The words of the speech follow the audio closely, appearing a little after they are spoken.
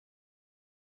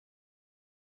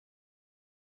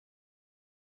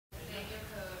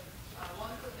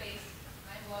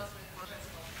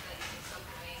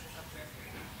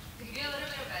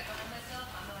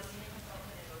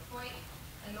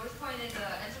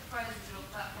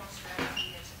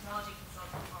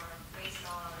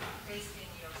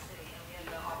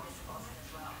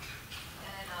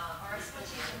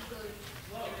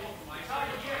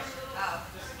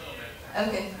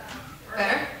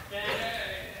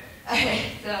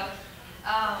Okay,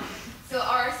 so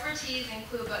our expertise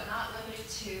include, but not limited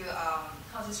to,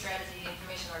 content strategy,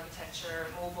 information architecture,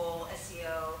 mobile,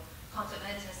 SEO, content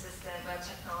management system, web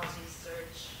technology,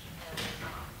 search, and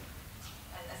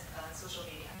social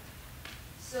media.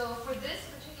 So for this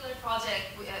particular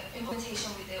project,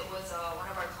 implementation we did was one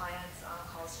of our clients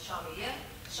called Shaw Media.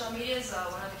 Shaw Media is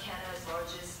one of Canada's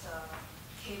largest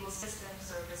cable system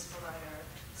service provider.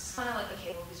 It's kind of like the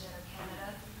cable vision of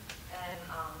Canada. And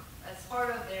as part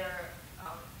of their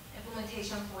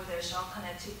implementation for their Shaw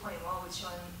Connect 2.1,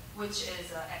 which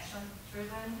is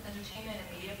action-driven entertainment and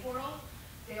media portal,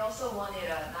 they also wanted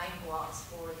 9 blocks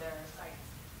for their site.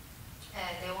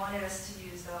 And they wanted us to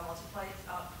use the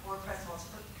WordPress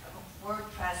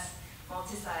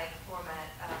multi-site format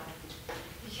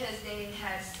because they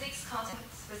had 6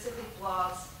 content-specific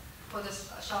blogs for the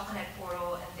Shaw Connect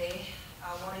portal, and they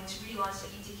wanted to relaunch the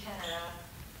ET Canada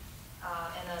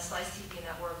and the Slice TV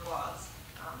network blogs,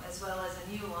 as well as a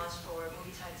new launch for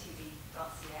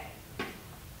MovieTimeTV.ca.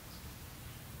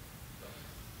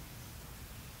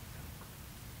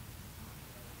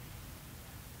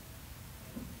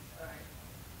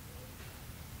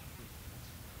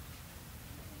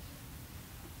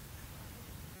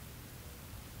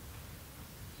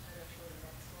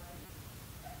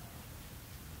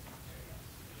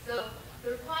 So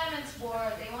the requirements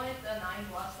were, they wanted the 9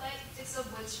 blog sites, 6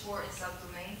 of which were in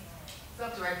subdirectories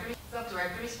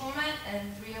format,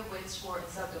 and 3 of which were in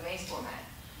subdomains format.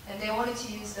 And they wanted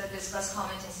to use the discuss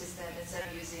commenting system instead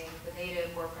of using the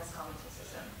native WordPress commenting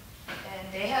system.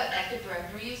 And they have Active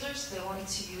Directory users, so they wanted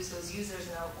to use those users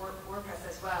in WordPress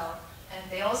as well. And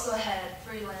they also had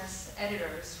freelance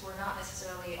editors who were not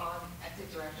necessarily on Active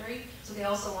Directory, so they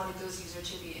also wanted those users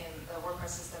to be in the WordPress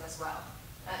system as well,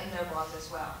 in their blogs as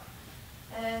well.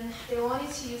 And they wanted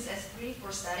to use S3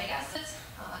 for static assets,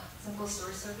 simple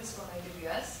storage service from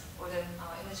AWS, for the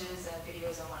images and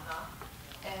videos and whatnot.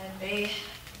 And they,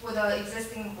 with the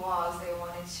existing blogs, they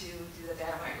wanted to do the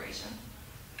data migration.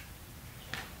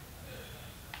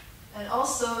 And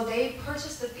also, they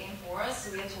purchased the theme for us,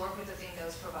 so we had to work with the theme that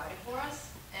was provided for us,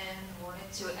 and wanted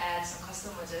to add some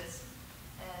custom widgets.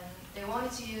 And they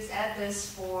wanted to add this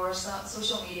for some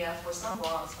social media for some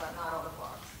blogs, but not all the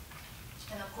blogs.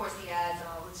 And of course, the ads,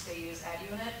 which they use Ad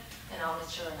Unit and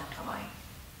Omniture and Akamai.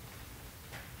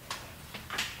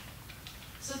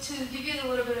 So to give you a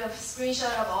little bit of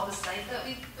screenshot of all the sites that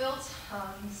we built,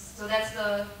 so that's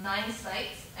the 9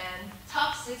 sites, and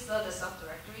top 6 are the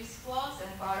subdirectories blogs,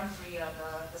 and bottom 3 are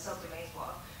the subdomains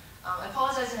blog. I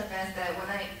apologize in advance that when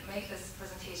I make this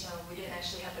presentation, we didn't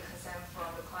actually have the consent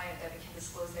from the client that we can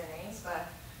disclose their names, but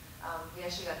we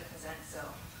actually got the consent,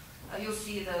 so you'll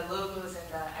see the logos and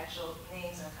the actual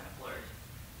names are kind of blurred.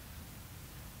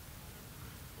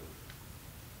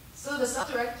 So the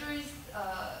subdirectories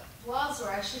blogs were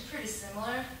actually pretty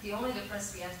similar. The only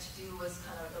difference we had to do was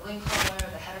kind of the link color,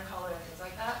 the header color, and things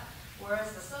like that.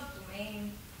 Whereas the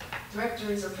subdomain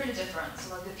directories are pretty different.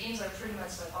 So like the themes are pretty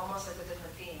much like almost like a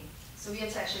different theme. So we had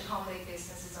to actually accommodate this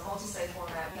since it's a multi-site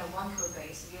format. We have one code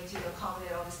base, so we had to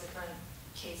accommodate all these different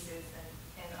cases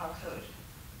in our code.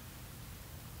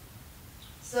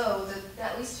 So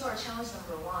that leads to our challenge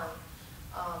number 1.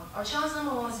 Our challenge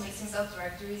number 1 is mixing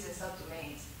subdirectories and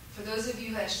subdomains. For those of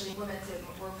you who actually implemented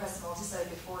WordPress multi-site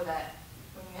before that,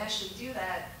 when you actually do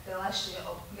that, they'll actually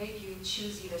make you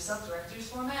choose either subdirectories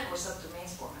format or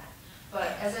subdomains format.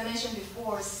 But as I mentioned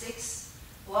before, 6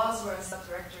 blogs were in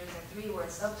subdirectories and 3 were in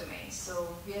subdomains,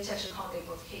 so we had to actually accommodate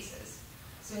both cases.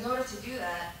 So in order to do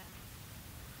that,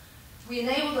 we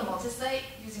enabled the multi-site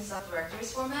using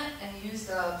subdirectories format and used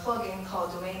a plugin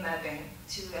called domain mapping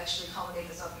to actually accommodate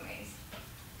the subdomains.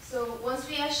 So once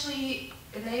we actually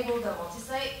enabled the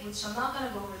multi-site, which I'm not going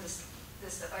to go over this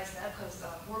step by step because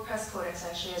WordPress Codex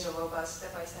actually has a robust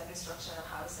step-by-step instruction on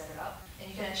how to set it up, and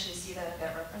you can actually see that in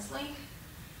that reference link.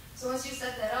 So once you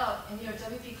set that up, in your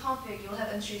WP config, you'll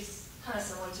have entries kind of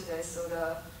similar to this. So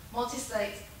the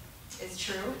multi-site is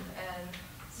true, and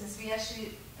since we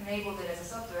actually enabled it as a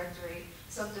subdirectory,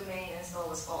 subdomain install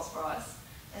was false for us.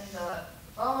 And the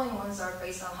following ones are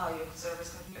based on how your server is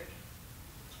configured.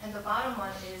 And the bottom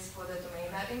one is for the domain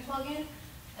mapping plugin.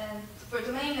 And for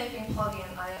domain mapping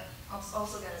plugin, I'm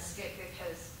also going to skip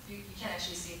because you can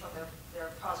actually see from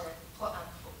their project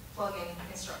plugin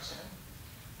instruction.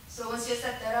 So once you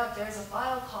set that up, there's a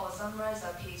file called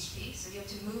sunrise.php. So you have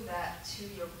to move that to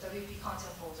your WP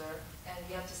content folder, and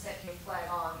you have to set your flag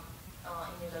on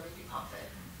in your WP config.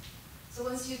 So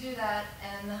once you do that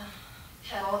and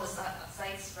have all the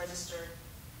sites registered,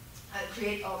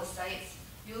 create all the sites,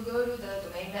 you'll go to the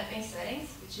domain mapping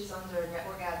settings, which is under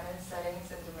network admin settings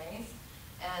and domains.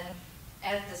 And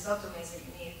add the subdomains that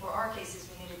you need. For our cases,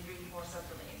 we needed 3 more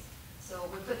subdomains. So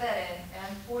we put that in,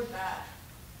 and for that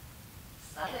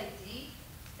site ID,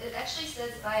 it actually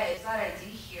says site ID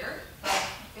here, but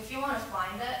if you want to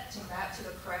find that to map to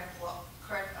the correct blog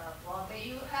that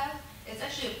you have, it's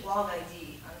actually a blog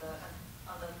ID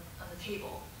on the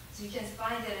table. So you can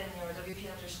find it in your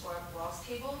WP_blogs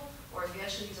table, or if you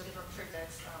actually use a different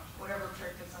prefix, whatever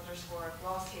prefix underscore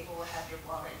blogs table will have your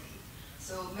blog ID.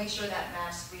 So make sure that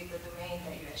maps with the domain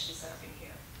that you actually set up in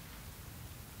here.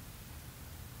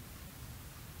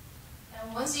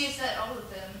 And once you set all of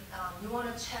them, you want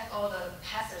to check all the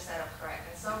paths are set up correct.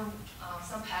 And some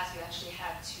paths you actually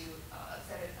have to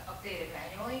update it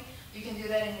manually. You can do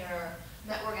that in your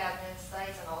network admin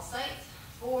sites and all sites.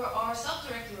 For our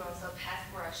subdirectory ones, the paths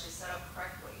were actually set up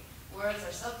correctly, whereas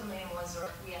our subdomain ones,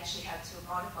 we actually had to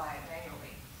modify it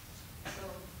manually. So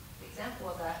the example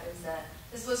of that is that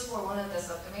this was for one of the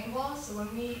subdomain blogs. So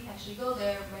when we actually go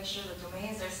there, make sure the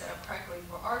domains are set up correctly.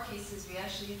 For our cases, we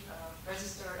actually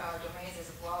registered our domains as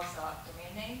a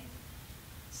blogs.domain name.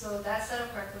 So that's set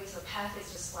up correctly, so path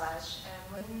is just slash. And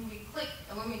when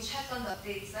we check on the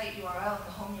update site URL and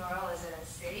the home URL is in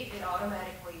save, it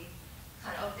automatically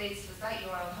kind of updates the site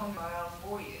URL and home URL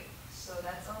for you. So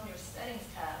that's on your settings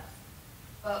tab.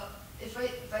 But if I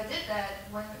did that,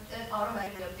 when it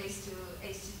automatically updates to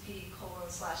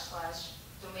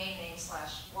http://domain name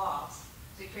 /blogs,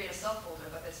 to create a subfolder,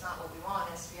 but that's not what we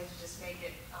want, is we have to just make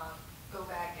it go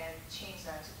back and change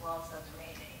that to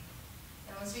blogs.domain name.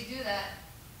 And once we do that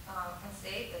and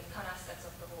save, it kind of sets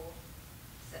up the whole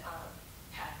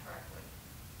path correctly.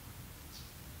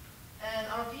 And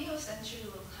our vhost entry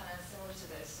look kind of similar to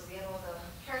this. So we have all the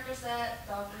character set,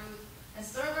 root, and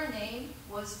server name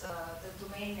was the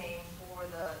domain name for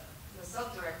the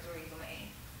subdirectory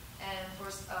domain. And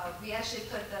we actually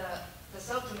put the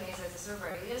subdomains as a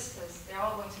server alias because they're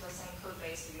all going to the same code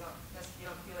base, so you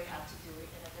don't really have to do it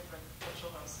in a different virtual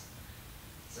host.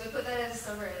 So we put that as a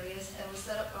server alias, and we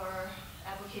set up our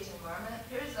application environment.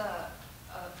 Here's a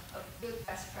good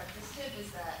best practice tip is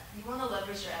that you want to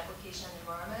leverage your application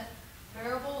environment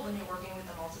variable when you're working with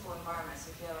the multiple environments.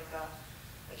 So if you have like a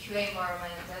QA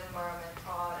environment, a dev environment,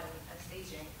 prod, and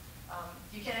staging,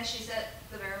 you can actually set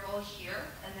the variable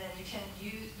here, and then you can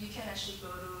actually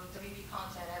go to WP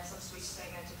content, have some switch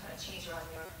statement to kind of change around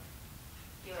the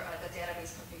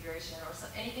database configuration or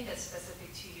anything that's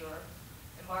specific to your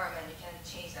environment. You can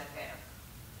change that there.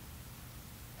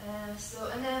 And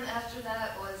then after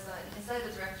that was inside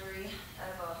the directory.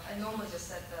 I normally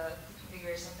just set the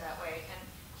configuration that way. And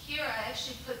here I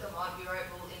actually put the mod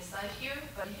variable inside here,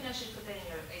 but you can actually put that in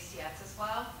your htaccess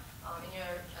file in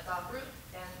your root.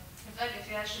 And in fact, if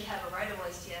you actually have a writable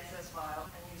htaccess file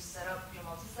and you set up your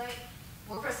multi-site,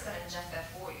 WordPress is going to inject that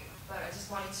for you. But I just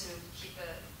wanted to keep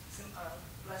it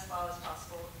less file as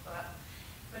possible.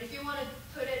 But if you want to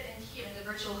put it in here in the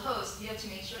virtual host, you have to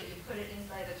make sure that you put it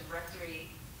inside the directory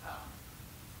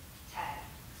tag.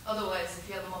 Otherwise, if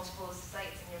you have multiple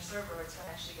sites in your server, it's going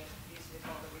to actually get confused with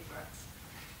all the redirects.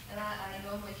 And I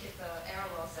normally keep the error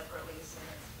log separately as soon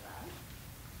as that.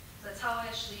 So that's how I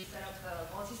actually set up the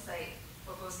multi-site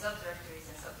for both subdirectories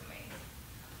and subdomains.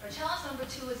 Our challenge number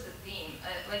 2 is the theme.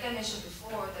 Like I mentioned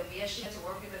before, that we actually had to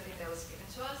work with the theme that was given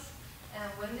to us. And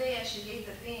when they actually gave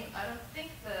the theme, I don't think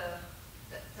the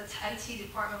IT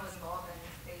department was involved and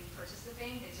they purchased the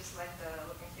theme. They just liked the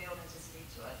look and feel and just gave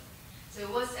to us. So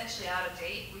it was actually out of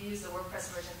date. We used the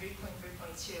WordPress version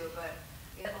 3.3.2, but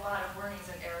we had a lot of warnings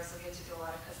and errors, so we had to do a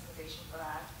lot of customization for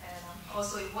that. And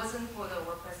also, it wasn't for the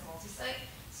WordPress multi-site,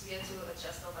 so we had to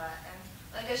adjust all that. And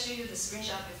like I showed you the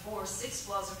screenshot before, 6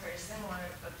 blogs are very similar,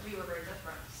 but 3 were very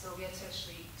different. So we had to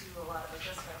actually do a lot of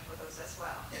adjustment for those as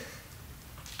well.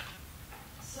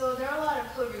 So there are a lot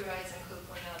of code rewrites and code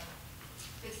cleanup,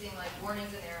 fixing like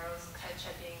warnings and arrows, type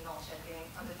checking, null checking,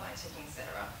 undefined checking,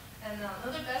 etc. And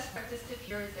another best practice tip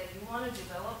here is that you want to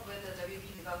develop with the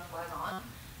WP debug flag on.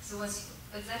 So it's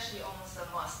actually almost a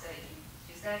must that you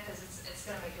use that because it's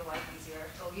going to make your life easier.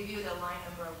 It'll give you the line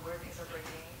number of where things are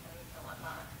breaking and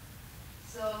whatnot.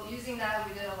 So using that,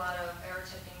 we did a lot of error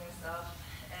checking and stuff.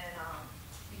 And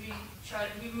we tried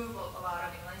to remove a lot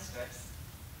of inline scripts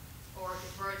or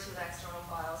defer to the external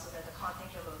file so that the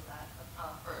content can load that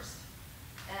first.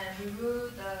 And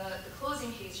remove the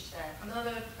closing page tag.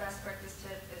 Another best practice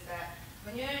tip is that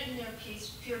when you're in your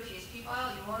pure PHP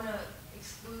file, you want to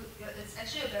exclude, it's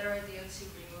actually a better idea to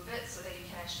remove it so that you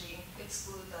can actually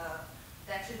exclude the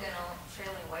accidental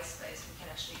trailing white space,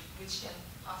 which can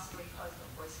possibly cause the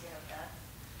voice scan of that.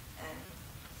 And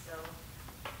so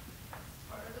that's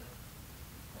part of the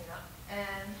cleanup.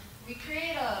 And we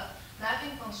create a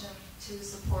mapping function to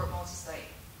support multi-site.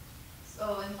 So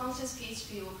So in functions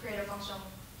PHP, we'll create a function,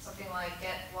 something like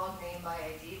get blog name by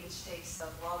ID, which takes the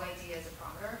blog ID as a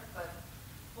parameter. But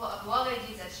well, a blog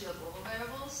ID is actually a global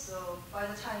variable, so by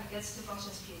the time it gets to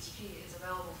functions PHP, it's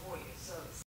available for you. So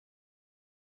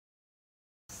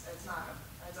it's not,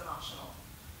 it's an optional.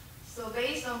 So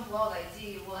based on blog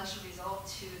ID, we'll actually resolve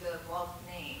to the blog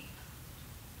name.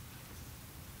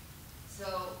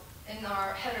 So in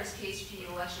our headers PHP,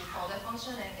 we'll actually call that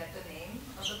function and get the name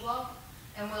of the blog,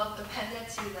 and we'll append it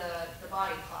to the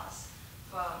body class.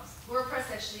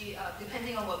 WordPress actually,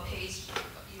 depending on what page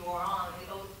you are on,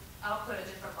 it'll output a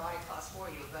different body class for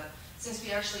you. But since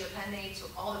we're actually appending it to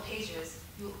all the pages,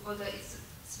 for the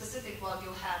specific blog,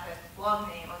 you'll have a blog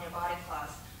name on your body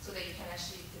class so that you can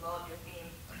actually develop your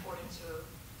theme according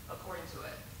to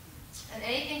it. And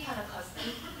anything kind of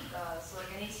custom, so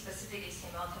like any specific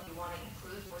HTML tag you want to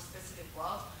include for specific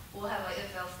blogs, we'll have an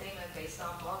if-else statement based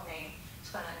on blog name to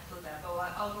kind of include that. But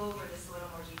I'll go over this a little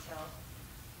more detail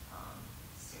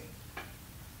soon.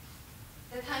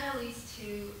 That kind of leads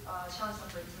to challenge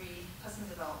number 3, custom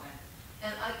development.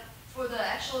 And for the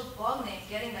actual blog name,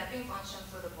 getting that mapping function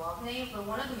for the blog name, but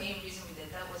one of the main reasons we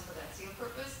did that was for the SEO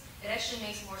purpose. It actually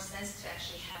makes more sense to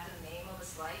actually have the name of the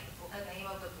site, the name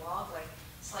of the blog, like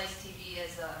Slice TV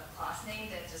as a class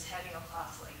name, than just having a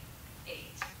class like 8.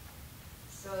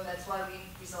 So that's why we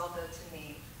resolved it to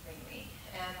name mainly.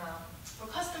 And for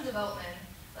custom development,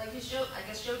 like I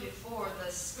showed before,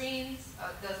 the screens,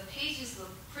 the pages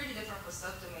look pretty different for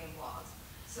subdomain blogs.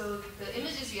 So the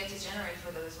images we had to generate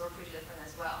for those were pretty different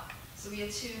as well. So we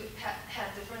had to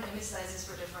have different image sizes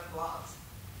for different blogs.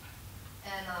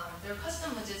 And there are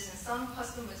custom widgets, and some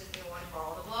custom widgets they wanted for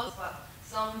all the blogs, but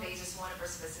some they just wanted for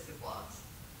specific blogs.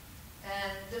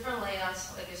 And different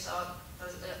layouts, like you saw,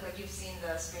 like you've seen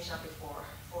the screenshot before,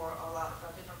 for a lot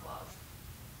of different blogs.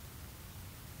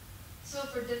 So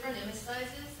for different image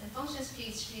sizes, in functions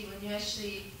PHP, when you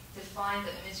actually define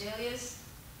the image alias,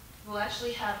 we'll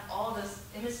actually have all the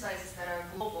image sizes that are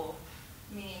global,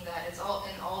 meaning that it's all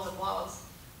in all the blogs.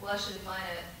 We'll actually define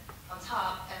it on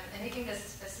top, and anything that's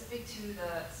specific to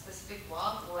the specific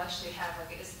blog, we'll actually have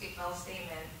like a if-else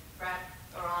statement wrapped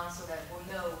around so that we'll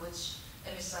know which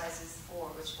image size is for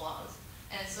which blogs.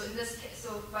 And so in this case,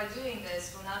 so by doing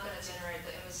this, we're not going to generate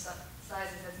the image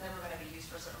sizes that's never going to be used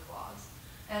for certain blogs.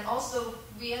 And also,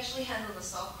 we actually handle the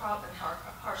soft crop and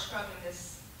harsh crop in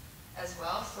this as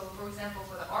well. So for example,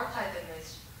 for the archive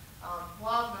image,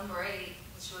 blog number 8,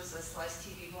 which was a Slice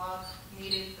TV blog,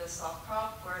 needed the soft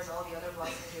crop, whereas all the other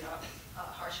blogs needed a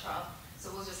harsh crop.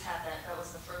 So we'll just have that. That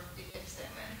was the first if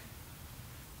statement.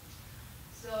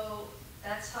 So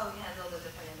that's how we handle the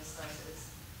different image sizes.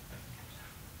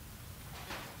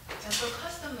 And for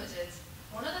custom widgets,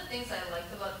 one of the things I liked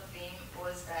about the theme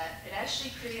was that it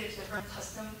actually created different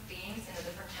custom themes in a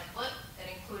different template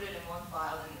and included in one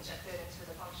file and injected into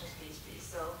the functions PHP.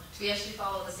 So we actually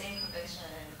follow the same convention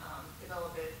and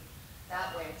develop it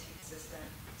that way to be consistent.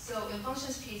 So in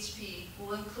functions PHP,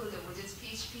 we'll include the widgets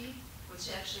PHP,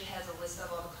 which actually has a list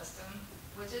of all the custom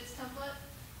widgets template.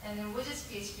 And in widgets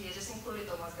PHP, I just included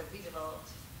the ones that we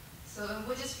developed. So in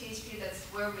widgets PHP, that's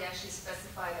where we actually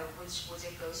specify that which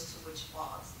widget goes to which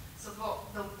blogs. So for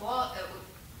the blog,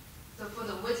 for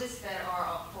the widgets that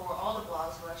are for all the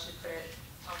blogs, we'll actually put it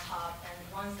on top, and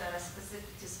ones that are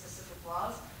specific to specific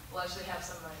blogs, we'll actually have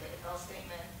some like an if-else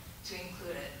statement to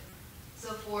include it. So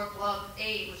for blog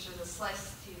 8, which was a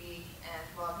Slice TV, and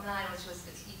blog 9, which was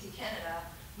the ET Canada,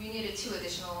 we needed 2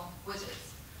 additional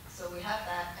widgets. So we have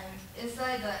that, and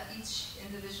inside each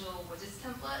individual widgets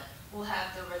template, we'll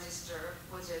have the register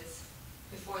widgets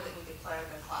before that we declare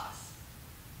the class.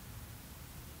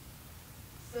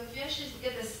 So if you actually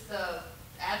get the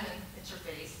admin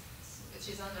interface, which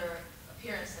is under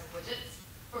appearance and widgets,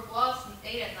 for blogs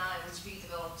 8 and 9, which we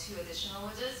developed 2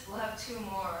 additional widgets, we'll have 2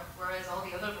 more, whereas all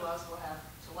the other blogs will have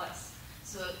 2 less.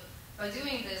 So by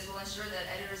doing this, we'll ensure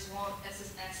that editors won't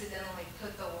accidentally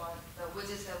put the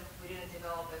widgets that we didn't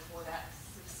develop before that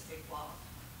specific blog.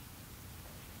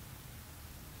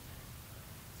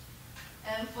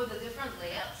 And for the different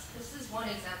layouts, this is one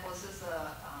example. This is the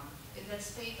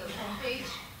index page, the home page.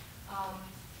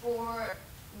 For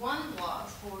one blog,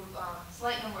 for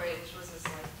slide number 8, which was a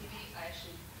Slice TV, I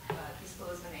actually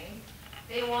disclosed the name.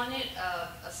 They wanted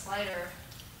a slider,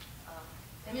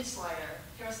 image slider,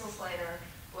 carousel slider,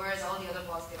 whereas all the other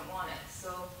blogs didn't want it.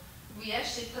 So we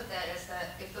actually put that as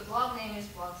that if the blog name is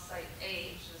blog site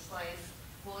A, which is Slice,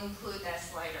 we'll include that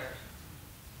slider.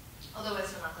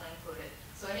 Otherwise, we're not going to include it.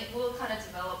 So we'll kind of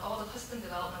develop, all the custom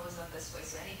development was done this way.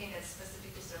 So anything that's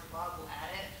specific to certain blog, we'll add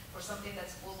it. Or something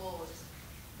that's global, we'll just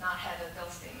not have a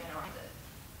if-else statement around it.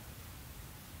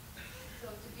 So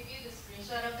to give you the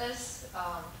screenshot of this,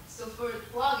 so for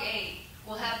blog 8,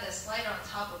 we'll have the slider on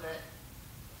top of it,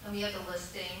 and we have the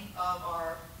listing of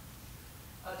our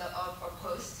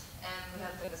post, and we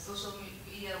have the social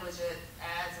media widget,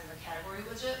 ads, and the category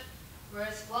widget.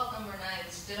 Whereas block number 9,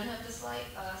 which didn't have the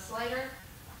slider,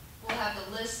 we'll have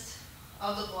the list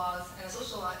of the blogs and the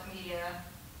social media,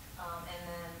 and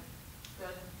then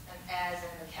the ads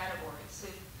and the categories. So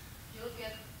if you look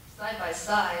at side by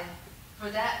side, for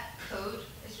that code,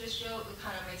 it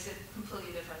kind of makes it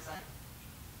completely different side.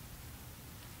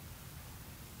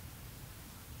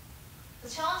 The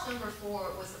challenge number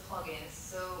 4 was the plugins.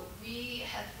 So we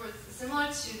had, similar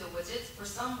to the widgets, for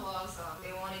some blogs,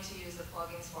 they wanted to use the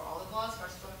plugins for all the blogs, or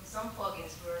some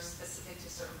plugins were specific to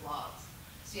certain blogs.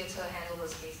 So you had to handle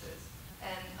those cases.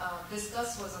 And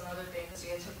Discuss was another thing, so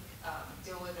you had to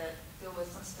deal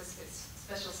with some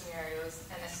special scenarios,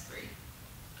 and S3.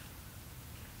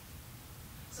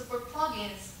 So for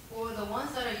plugins, for the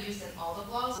ones that are used in all the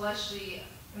blogs, we'll actually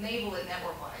enable it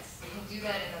network-wise. So you can do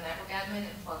that in the network admin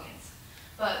and plugins.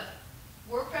 But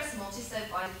WordPress Multisite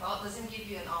by default doesn't give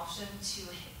you an option to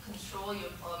control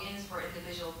your plugins for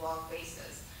individual blog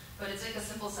bases. But it's like a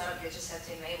simple setup, you just have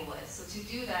to enable it. So to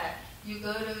do that, you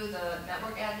go to the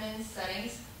network admin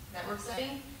settings, network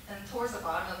setting, and towards the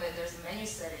bottom of it, there's menu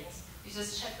settings. You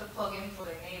just check the plugin for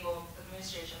the enable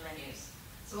administration menus.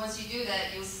 So once you do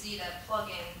that, you'll see that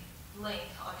plugin link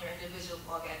on your individual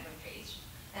blog admin page.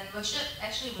 And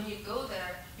actually, when you go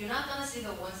there, you're not going to see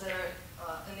the ones that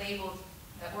are enabled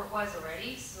network-wise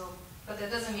already. But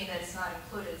that doesn't mean that it's not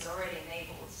included. It's already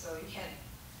enabled, so you can't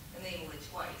enable it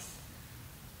twice.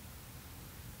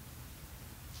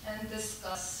 And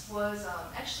Discuss was,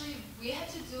 actually, we had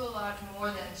to do a lot more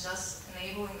than just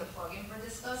enabling the plugin for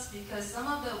Discuss, because some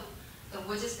of the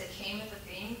widgets that came with the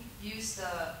theme used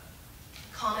the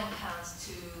comment counts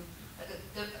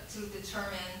to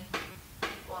determine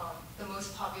the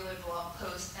most popular blog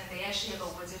post, and they actually have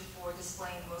a widget for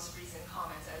displaying the most recent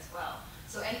comments as well.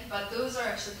 So, but those are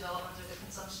actually developed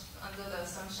under the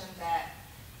assumption that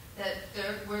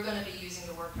we're going to be using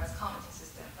the WordPress commenting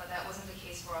system, but that wasn't the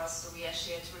case for us. So we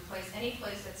actually had to replace any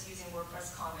place that's using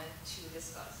WordPress comment to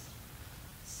Discuss.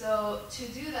 So to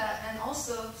do that, and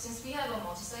also since we have a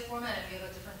multi-site format and we have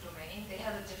a different domain, they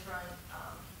have a different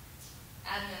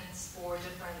admins for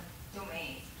different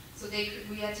domains. So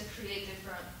we had to create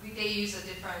different. They use a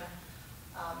different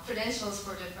credentials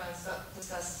for different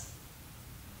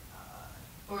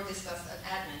Discuss an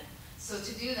admin. So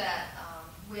to do that,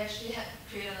 we actually had to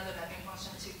create another mapping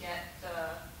function to get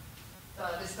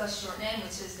the Discuss short name,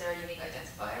 which is their unique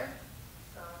identifier.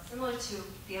 Similar to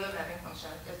the other mapping function,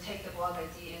 they'll take the blog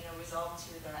ID and then resolve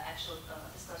to the actual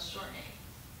Discuss short name.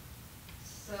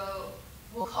 So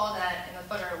we'll call that in the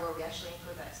footer where we actually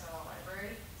include the external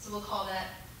library. So we'll call that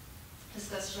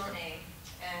Discuss short name.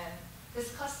 And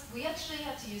Discuss, we actually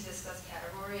have to use Discuss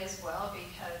category as well,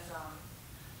 because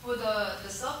for the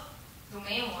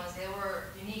subdomain ones, they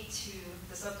were unique to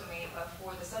the subdomain, but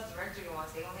for the subdirectory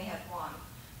ones, they only had one.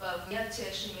 But we have to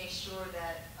actually make sure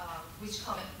that which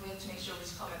comment belongs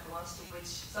to which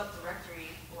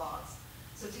subdirectory blogs.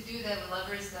 So to do that, we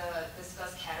leverage the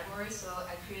Discuss category. So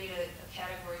I created a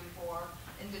category for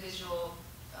individual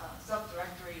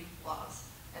subdirectory blogs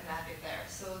and map it there.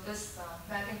 So this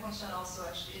mapping function also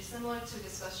actually is similar to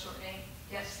Discuss short name.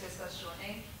 Yes, Discuss short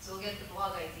name. So we'll get the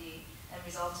blog ID and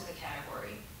resolve to the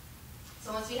category.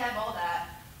 So once we have all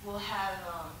that, we'll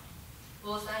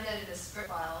assign that in the script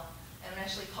file and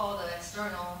actually call the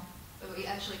external. We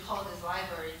actually call these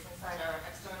libraries inside our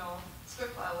external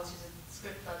script file, which is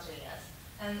script.js.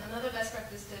 And another best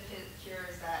practice tip here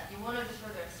is that you want to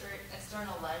defer the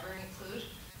external library include,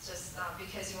 just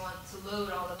because you want to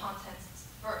load all the contents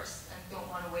first and don't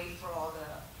want to wait for all the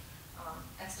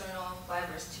external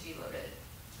libraries to be loaded.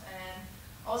 And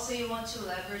also you want to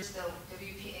leverage the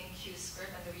WP-enqueue script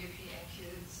and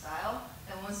WP-enqueue style.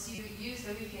 And once you use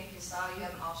WP-enqueue style, you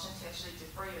have an option to actually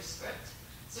defer your script.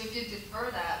 So if you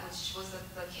defer that, which was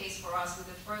the case for us, we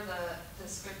defer the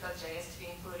script.js to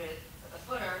be included at the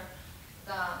footer.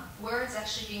 Where it's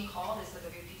actually being called is the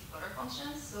WP footer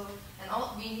function. So, and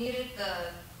we needed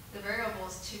the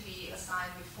variables to be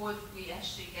assigned before we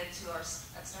actually get to our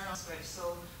external script.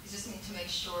 So we just need to make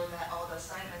sure that all the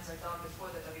assignments are done before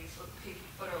the WP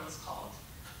footer was called.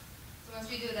 So once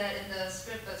we do that in the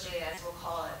script.js, we'll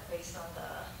call it based on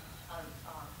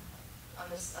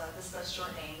this Discuss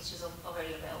short name, which is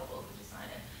already available. We design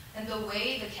it. And the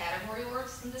way the category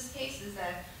works in this case is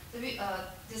that The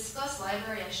discuss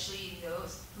library actually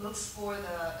looks for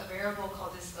a variable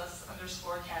called discuss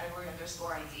underscore category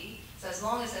underscore ID. So as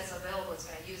long as that's available, it's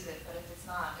going to use it. But if it's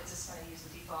not, it's just going to use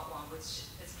the default one, which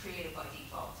is created by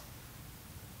default.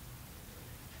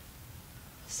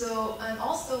 So, and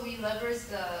also we leverage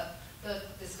the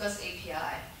Discuss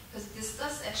API, because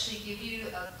Discuss actually give you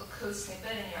a code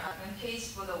snippet in your admin page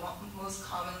for the most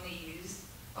commonly used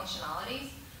functionalities.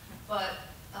 But,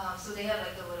 so they have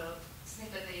like a little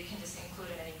snippet that you can just include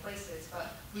in any places.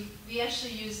 But we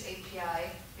actually use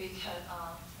API because,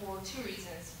 for two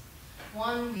reasons.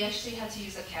 One, we actually had to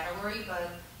use a category,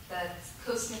 but that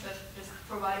code snippet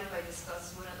provided by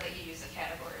Discuss wouldn't let you use a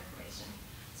category information.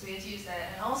 So we had to use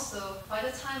that. And also, by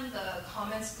the time the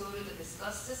comments go to the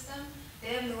Discuss system, they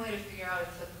have no way to figure out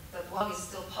if the blog is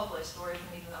still published or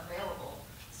even available.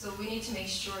 So we need to make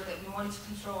sure that we wanted to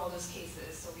control all those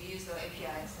cases. So we use the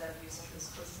API instead of using those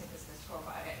code snippets that's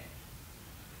provided.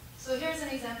 So here's an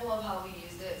example of how we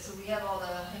used it. So we have all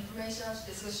the information,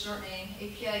 Discuss short name,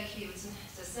 API key, which is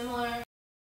a similar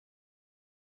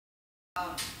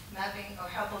mapping or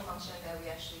helper function that we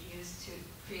actually used to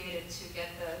create it to get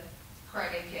the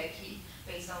correct API key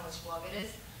based on which blog it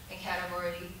is, and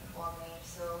category and blog name.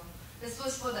 So this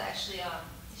was for the actually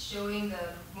showing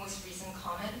the most recent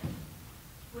comment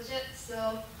widget.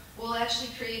 So we'll actually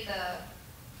create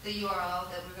the URL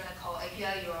that we're going to call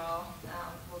API URL.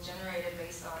 We'll generate it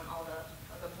based on all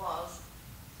the blogs,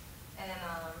 and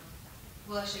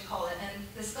we'll actually call it. And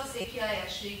Discuss API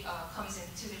actually comes in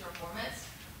two different formats,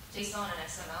 JSON and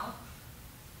XML.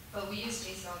 But we use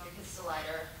JSON because it's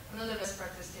lighter. Another best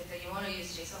practice tip that you want to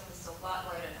use JSON because it's a lot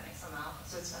lighter than XML,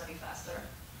 so it's going to be faster.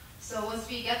 So once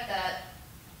we get that,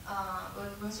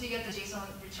 once we get the JSON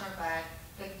return back,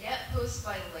 the get post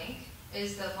by link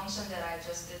is the function that I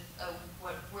just did,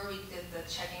 where we did the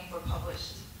checking for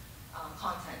published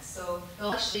content. So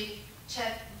it'll actually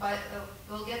check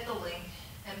we'll get the link,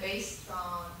 and based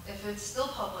on if it's still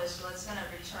published, well, it's going to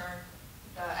return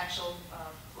the actual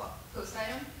post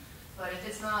item. But if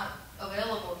it's not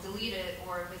available, delete it,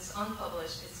 or if it's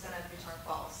unpublished, it's going to return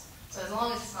false. So as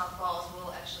long as it's not false,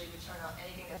 we'll actually return out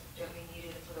anything that we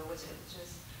needed for the widget, which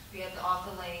is we have the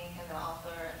author link and the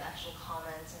author and the actual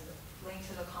comment and the link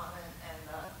to the comment and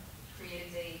the created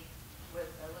date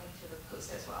with a link to the post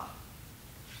as well.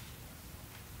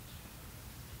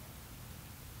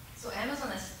 So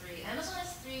Amazon S3. Amazon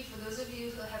S3, for those of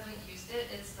you who haven't used it,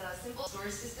 it's the simple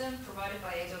storage system provided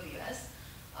by AWS.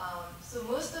 So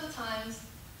most of the times,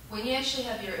 when you actually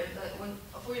have your,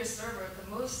 for your server,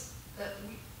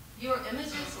 your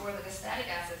images or like the static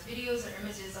assets, videos or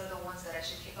images are the ones that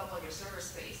actually take up all your server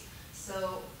space.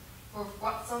 So for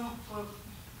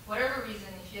whatever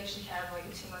reason, if you actually have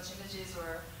like too much images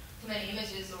or too many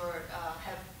images or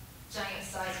have giant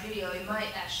size video, it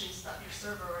might actually stop your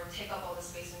server or take up all the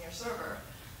space on your server.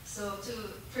 So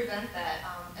to prevent that,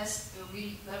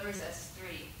 we leverage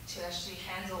S3 to actually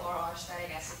handle all our static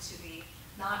assets to be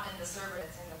not in the server,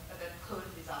 it's in the code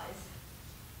resides.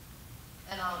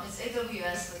 And it's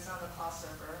AWS, so it's on the cloud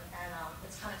server, and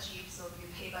it's kind of cheap, so you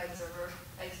pay by the server,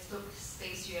 by the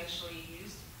space you actually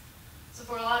used. So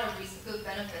for a lot of good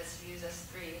benefits, we use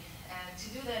S3. And to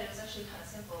do that, it was actually kind of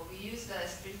simple. We use the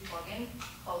S3 plugin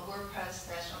called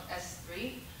WordPress-S3.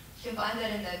 You can find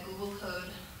that in the Google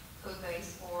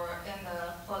Codebase or in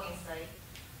the plugin site.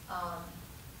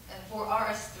 And for our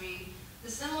S3,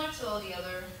 similar to all the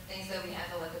other things that we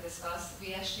handle, like I discussed,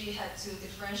 we actually had to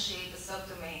differentiate the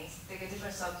subdomains, they get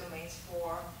different subdomains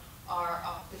for our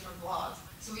different blogs.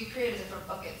 So we created different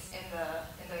buckets in the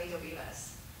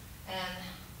AWS. And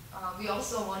we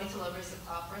also wanted to leverage the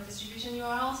CloudFront distribution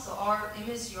URL. So our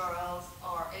image URLs,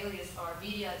 our alias are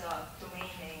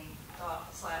media.domainname./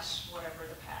 whatever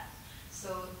the path.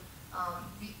 So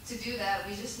to do that,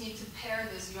 we just need to pair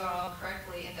this URL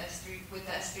correctly in the S3 with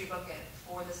the S3 bucket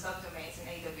for the subdomains in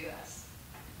AWS.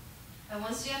 And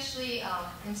once you actually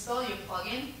install your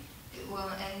plugin,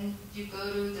 and you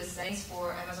go to the settings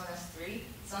for Amazon S3,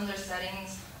 it's under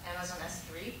Settings, Amazon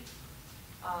S3.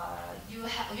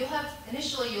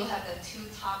 Initially you'll have the two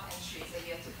top entries that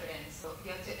you have to put in. So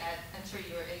you have to enter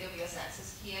your AWS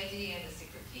Access Key ID and the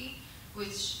secret key,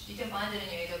 which you can find it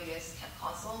in your AWS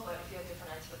console, but if you have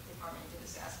different IT department, you can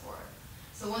just ask for it.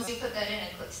 So once you put that in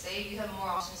and click Save, you have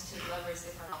more options to leverage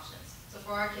different options. So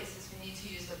for our cases, we need to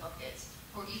use the buckets.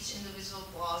 For each individual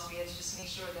blogs, we have to just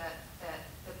make sure that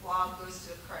the blog goes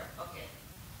to the correct bucket.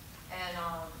 And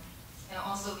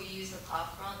also we use the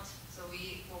CloudFront, so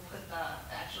we will put the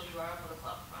actual URL for the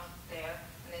CloudFront there,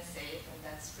 and then save, and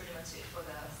that's pretty much it for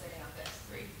the setting up the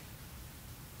S3.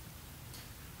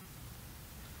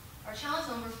 Our challenge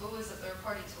number 4 is the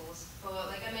third-party tools. But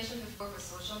like I mentioned before, for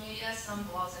social media, some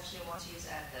blogs actually want to use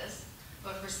this.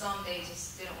 But for some, they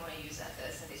just didn't want to use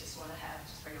this, and they just want to have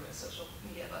just regular social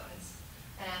media buttons.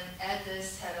 And add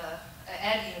this had an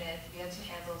ad unit. We had to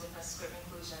handle different script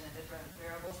inclusion and different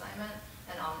variable assignment,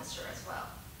 and omniture as well.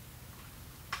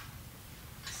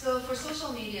 So for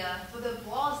social media, for the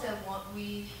blogs that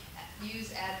we use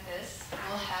add this,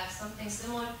 we'll have something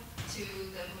similar to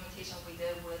the implementation we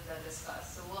did with the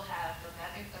discuss. So we'll have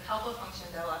the helper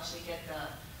function that will actually get the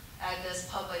add this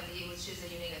pub ID, which is a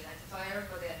unique identifier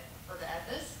for the add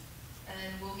this. And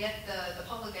then we'll get the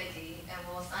public ID, and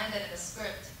we'll assign that in the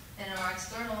script. And in our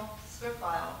external script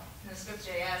file, in the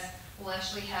script.js, we'll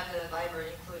actually have the library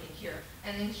included here.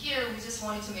 And in here, we just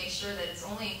wanted to make sure that it's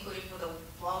only included for the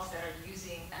blogs that are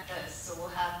using this. So we'll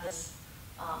have this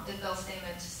if-else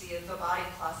statement to see if the body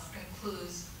class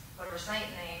includes whatever site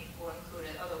name, we'll include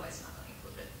it, otherwise not going to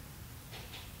include it.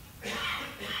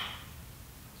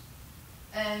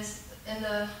 And in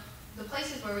the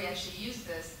places where we actually use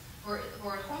this, for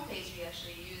a homepage, we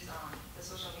actually use the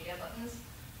social media buttons.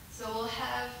 So we'll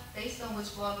have, based on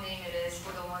which blog name it is,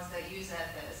 for the ones that use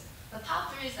this. The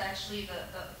top 3 is actually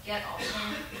the get option.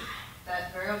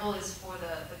 That variable is for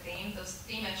the theme. The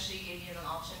theme actually gave you an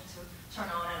option to turn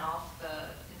on and off the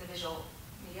individual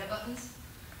media buttons,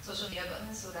 social media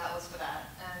buttons, so that was for that.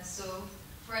 And so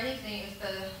for anything, if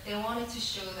they wanted to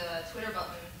show the Twitter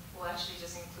button, we'll actually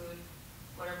just include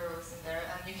whatever was in there.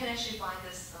 And you can actually find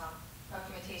this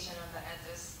documentation on the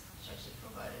address, which I actually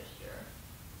provided here,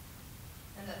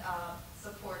 and the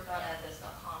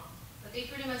support.address.com. But they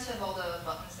pretty much have all the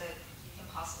buttons that you can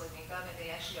possibly think of, and they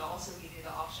actually also give you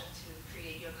the option to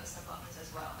create your custom buttons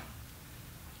as well.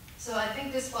 So I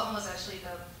think this button was actually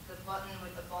the button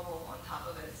with the bubble on top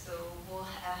of it. So we'll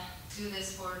do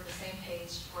this for the same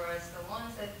page, whereas the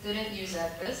ones that didn't use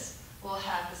this will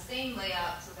have the same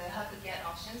layout, so they have the get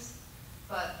options,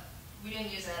 but we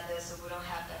didn't use this, so we don't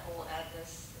have that whole add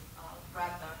this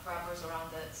wrappers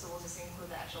around it, so we'll just include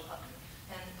the actual button.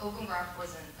 And Open Graph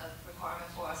wasn't a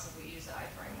requirement for us if we use the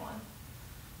iframe one.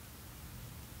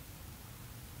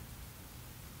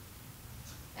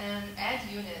 And add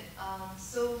unit.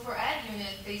 So for add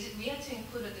unit, we had to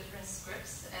include a different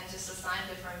scripts and just assign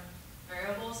different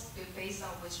variables based on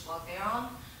which blog they're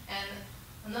on. And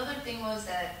another thing was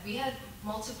that we had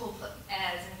multiple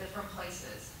ads in different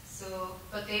places. So,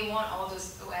 but they want all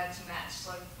those ads to match.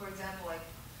 So like, for example, like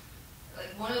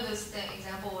one of those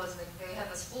example was like they have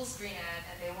a full screen ad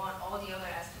and they want all the other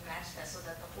ads to match that so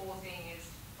that the whole thing is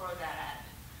for that ad.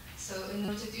 So in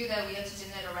order to do that, we had to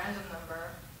generate a random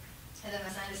number and then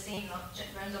assign the same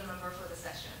random number for the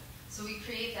session. So we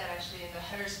create that actually in the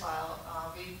headers file.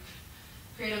 We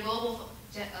create a global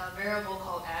variable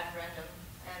called add random,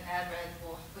 and add red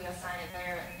we assign it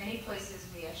there. In many places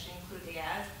we actually include the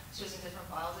ads, just in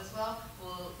different files as well.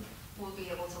 We'll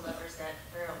be able to leverage that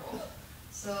variable.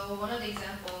 So one of the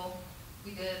example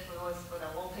we did was for the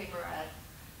wallpaper ad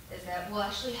is that we'll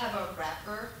actually have a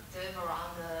wrapper div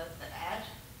around the ad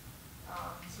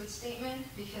switch statement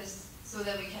so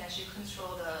that we can actually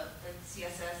control the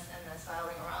CSS and the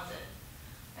styling around it.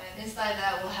 And inside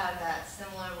that, we'll have that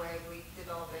similar way we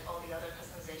develop all the other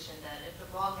customization, that if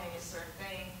the blog name is a certain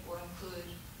thing, we'll include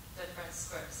different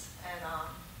scripts. And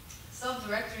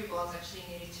sub-directory blogs actually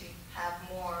needed to have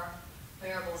more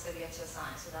variables that we had to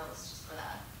assign, so that was just for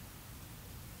that.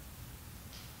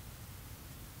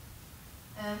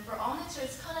 And for Omniture,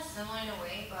 it's kind of similar in a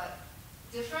way, but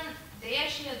they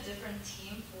actually have different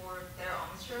team for their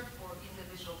Omniture for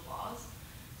individual blogs.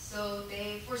 So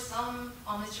for some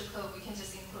Omniture code, we can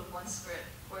just include one script,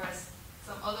 whereas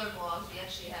some other blogs, we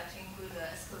actually have to include the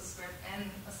Xcode script and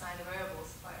assign the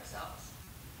variables by ourselves.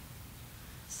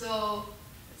 So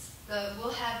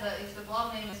we'll have if the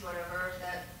blog name is whatever,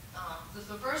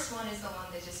 the first one is the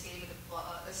one that just gave you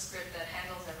the script that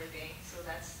handles everything. So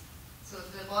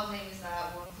if the blog name is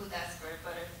that, we'll include that script.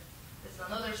 But if it's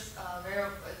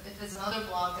another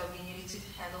blog that we needed to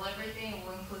handle everything,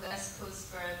 we'll include the Xcode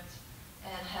script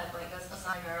and have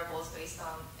assign variables based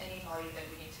on any value that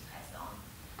we need to pass on.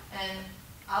 And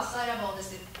outside of all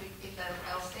this, if the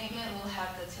else statement, we'll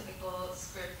have the typical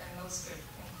script and no script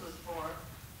include for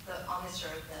the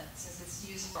Omniture, since it's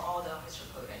used for all the Omniture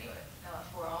code anyway,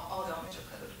 for all the Omniture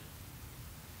code.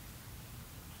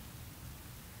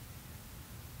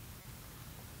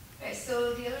 Okay,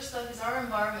 so the other stuff is our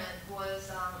environment was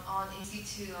on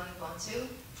EC2 on Ubuntu,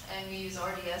 and we use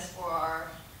RDS for our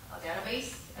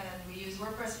database, and we use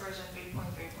WordPress version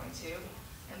 3.3.2,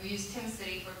 and we use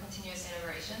TimCity for continuous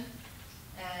integration.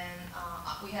 And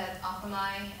we had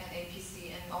Akamai and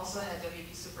APC, and also had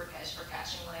WP Supercache for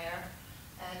caching layer.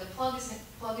 And the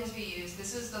plugins we use,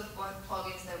 this is the one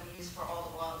plugins that we use for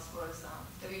all the blogs, was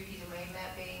WP domain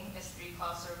mapping, S3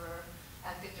 cloud server,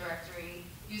 Active Directory,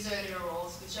 user editor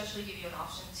roles, which actually give you an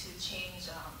option to change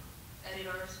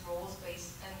editors' roles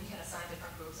based, and you can assign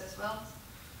different groups as well.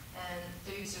 And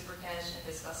WP Supercache and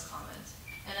Discuss Comment.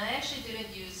 And I actually didn't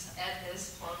add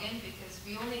this plugin because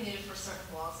we only need it for certain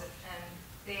blogs, and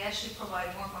they actually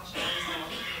provide more functionalities than what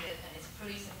we needed, and it's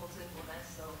pretty simple to implement,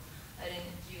 so I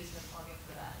didn't use the plugin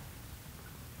for that.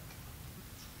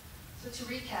 So to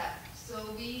recap,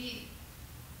 so we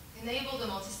enable the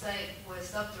multi-site with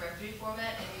subdirectory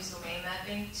format and use domain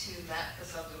mapping to map the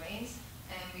subdomains.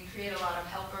 And we create a lot of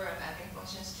helper and mapping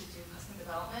functions to do custom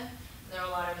development. There are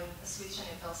a lot of switch and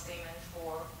infel statement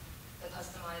for the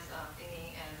customized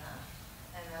thingy and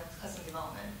custom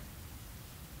development.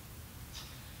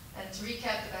 And to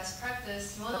recap the best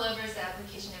practice, you want to leverage the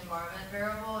application environment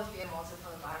variable if you have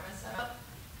multiple environments set up.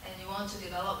 And you want to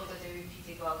develop with the WP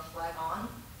debug flag on.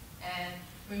 And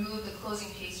remove the closing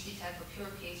PHP tag for pure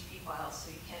PHP files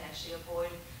so you can actually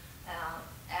avoid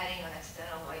adding an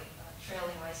accidental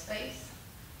trailing white space.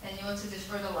 And you want to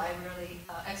defer the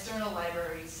external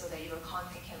libraries so that your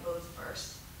content can load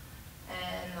first.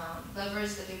 And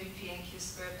leverage the WP enqueue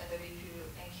script and WP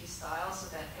enqueue style so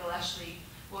that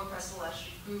WordPress will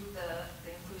actually group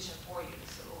the inclusion for you,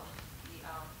 so it will be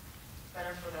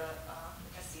better for the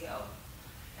SEO.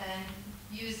 And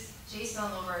use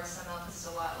JSON over XML because it's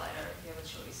a lot lighter if you have a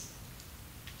choice.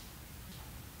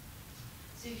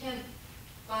 So you can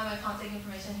find my contact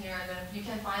information here, and then you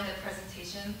can find the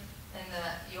presentation in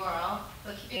the URL.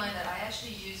 But keep in mind that I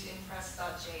actually use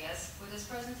impress.js for this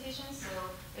presentation, so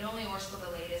it only works for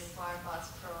the latest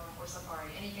Firefox, Chrome, or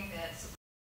Safari, anything that's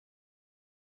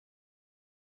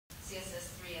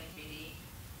CSS3 and 3D.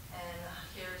 And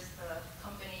here's the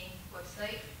company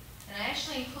website. And I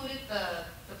actually included the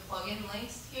plugin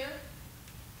links here,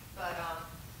 but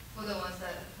for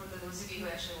those of you who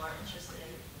actually are interested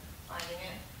in finding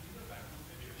it.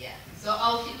 Yeah, so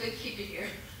I'll keep it here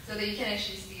so that you can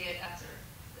actually see it after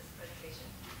this presentation.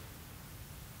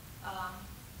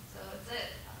 So that's it.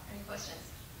 Any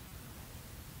questions?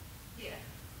 Yeah.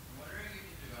 I'm wondering if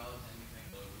you developed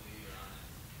anything locally or on a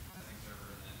testing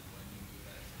server, and then when you moved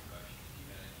that to production, if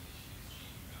you had any issues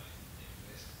changing values in the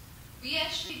database? We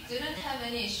actually didn't have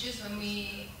any issues when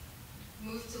we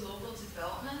moved to local to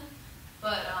development,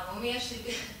 but when we actually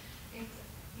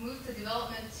moved the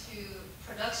development to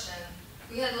production,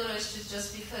 we had little issues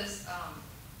just because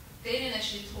they didn't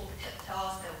actually tell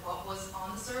us that what was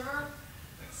on the server.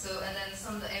 So, and then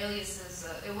some of the aliases,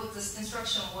 this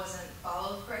instruction wasn't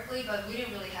followed correctly, but we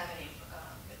didn't really have any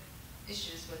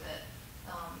issues with it.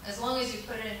 As long as you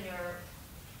put it in your,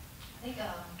 I think,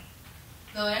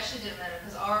 no, it actually didn't matter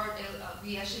because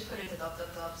we actually put it into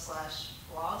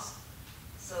 /blogs,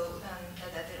 so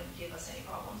that didn't give us any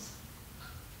problems.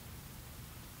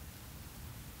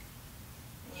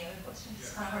 Any other questions? Yeah.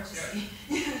 It's kind of hard to see.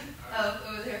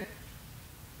 Oh, over there.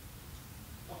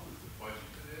 What was the budget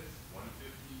for this?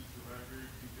 150, 200,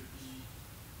 250?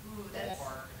 Ooh, that's.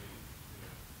 Ballpark?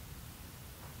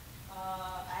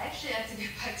 I actually had to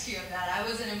get back to you on that. I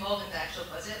wasn't involved in the actual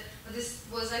budget, but this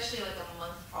was actually like a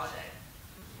month project.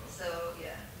 So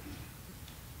yeah.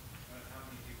 How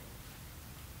many people?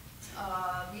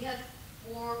 We had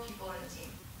 4 people in the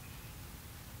team.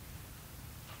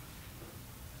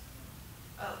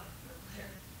 Oh, here.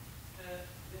 The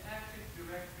Active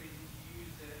Directory, did you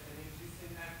use an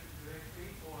existing Active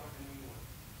Directory or a new one?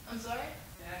 I'm sorry?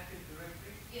 The Active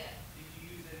Directory? Yeah. Did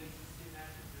you use an existing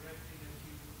Active Directory that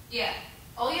you... Yeah.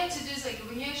 All you have to do is, like,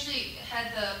 when you actually had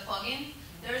the plugin,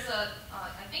 there's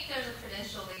I think there's a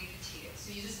credential that you can take. So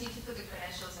you just need to put the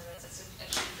credentials in, and it's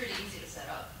actually pretty easy to set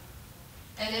up.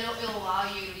 And it'll allow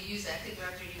you to use Active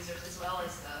Directory users as well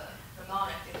as the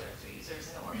non-Active Directory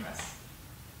users in the WordPress.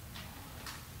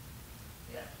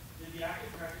 Yeah. Did the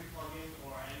Active Directory plugin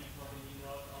or any plugin you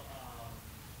know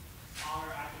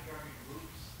honor Active Directory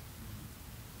groups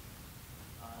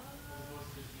as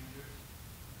opposed to just users?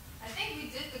 I think we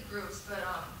did the groups, but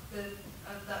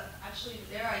actually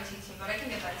their IT team, but I can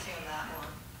get back to you on that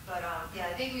one. But yeah,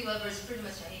 I think we leveraged pretty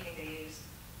much anything they used,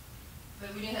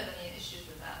 but we didn't have any issues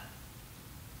with that.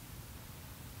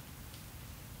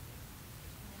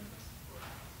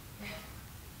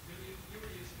 You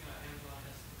were using Amazon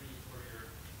S3 for your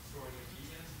storing your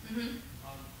medias. Mm-hmm.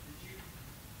 Did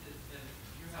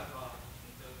you have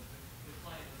the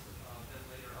client was then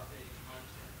later updating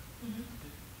content? Mm-hmm.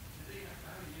 Did they have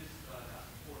to use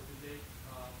that before? Did they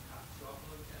have to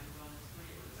upload to Amazon S3,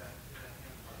 or did that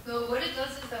Amazon So what it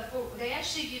does is that they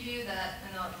actually give you that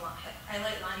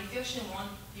highlight line. If you actually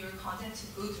want your content to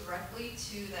go directly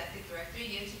to the Active Directory,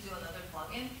 you have to do another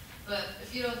plugin. But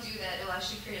if you don't do that, it'll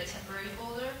actually create a temporary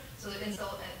folder. So it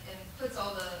installs and puts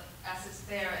all the assets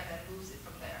there and then moves it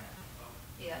from there.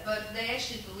 Yeah, but they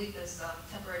actually delete this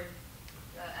temporary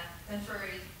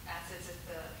assets if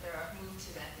they're moved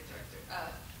to the Active Directory,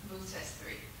 moved to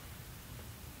S3.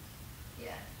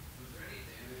 Yeah. Was there any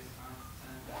database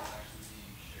content that's actually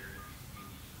being shared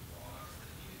between each of the blogs that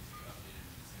needed to be updated?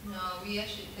 No, we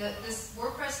actually, this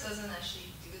WordPress doesn't actually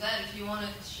do that. If you want to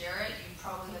share it, you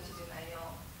probably have to do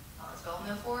manual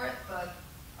development for it. But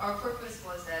our purpose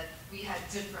was that we had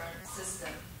different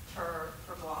system per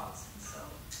blogs, so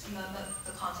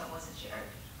the content wasn't shared.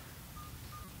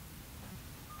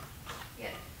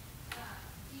 Yeah.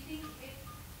 Do you think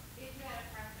if you had a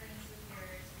preference with your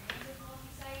experience with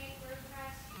multi-site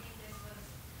WordPress, do you think this was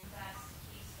the best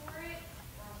case for it?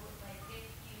 Or would, like, if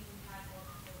you had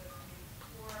multiple different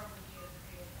before, would you have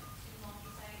created like two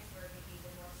multi-sites where maybe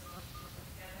the more solutions put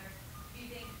together? Do you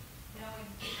think knowing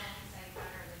multi-site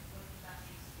better, like, what's the best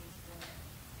use case for it?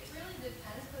 It really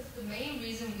depends, because the main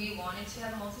reason we wanted to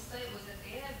have multi-site was that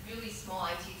they had really small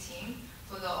IT team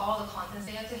for all the contents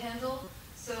they had to handle.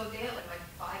 So they had like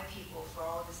 5 people for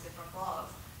all these different blogs.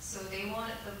 So they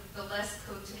wanted the less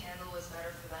code to handle was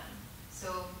better for them.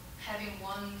 So having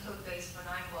one code base for 9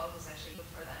 blogs was actually good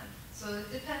for them. So it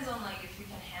depends on like if you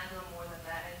can handle more than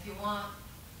that. And if you want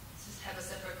to have a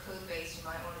separate code base, you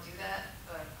might want to do that.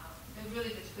 But it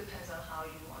really depends on how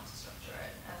you want to structure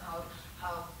it and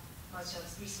how much of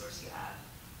resource you have.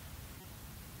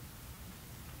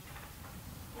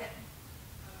 Yeah.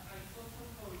 I saw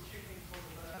some code checking for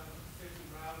certain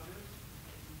browsers.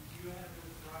 Do you have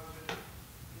those browsers? You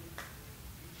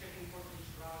checking for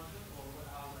each browser, or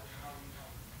how you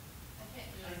know? Okay.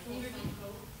 I Can you saw repeat? some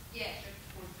code. Yeah. Check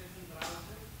for certain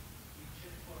browsers. You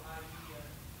check for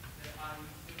the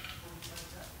IE6 code like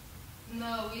that.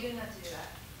 No, we didn't have to do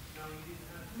that. No, you didn't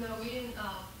have. No, we didn't.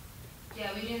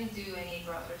 Yeah, we didn't do any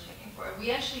browser checking for it.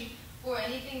 We actually, for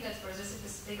anything that's browser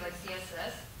specific like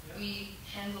CSS, we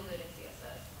handled it in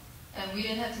CSS, and we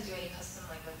didn't have to do any custom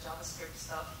like the JavaScript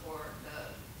stuff for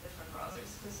the different browsers.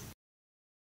 Because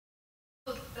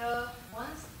the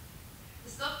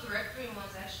sub directory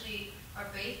ones actually are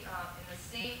based in the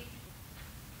same.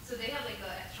 So they have like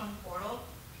an external portal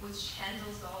which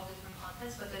handles all different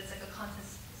contents, but there's like a content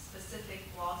specific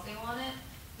blogs they want it.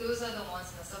 Those are the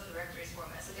ones in the subdirectories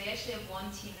format. So they actually have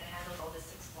one team that handles all the 6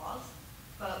 blogs,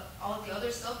 but all the other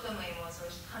subdomain ones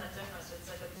are kind of different. So it's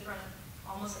like a different,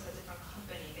 almost like a different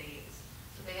company they use.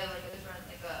 So they have like a different,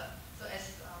 so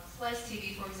as Slice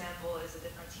TV, for example, is a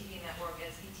different TV network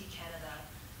as ET Canada,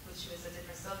 which was a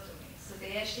different subdomain. So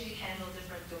they actually handle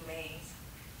different domains.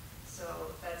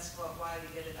 So that's why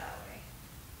we did it that way.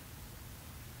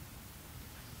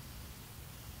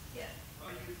 Yeah. Or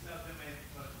you subdomain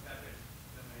plus separate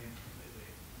domain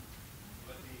completely.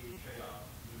 What's the trade-off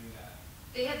doing that?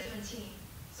 They have different teams,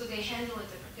 so they handle it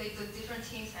different. The different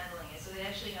teams handling it, so they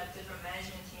actually have different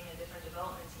management team and different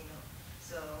development team.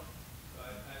 So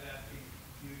I'm asking,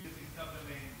 you're using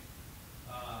subdomains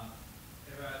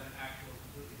rather than actual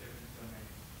completely different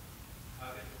domains.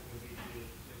 How different would be the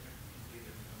completely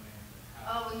different domains?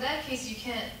 in that case, you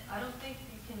can't. I don't think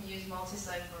you can use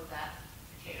multi-site for that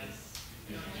case.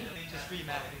 You just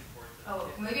remap it.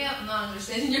 Oh, maybe I'm not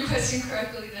understanding your question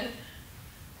correctly then.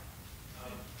 So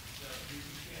you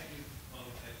can't use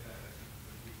multi-site for that, I think,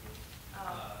 for people.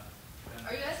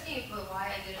 Are you asking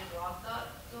why I did a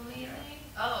blog.domain thing?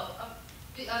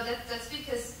 That's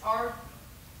because our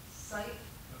site.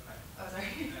 Okay. Oh,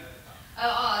 sorry.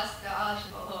 I'll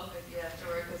actually follow up with you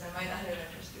afterward because I might not have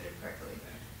understood it correctly.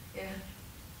 Yeah.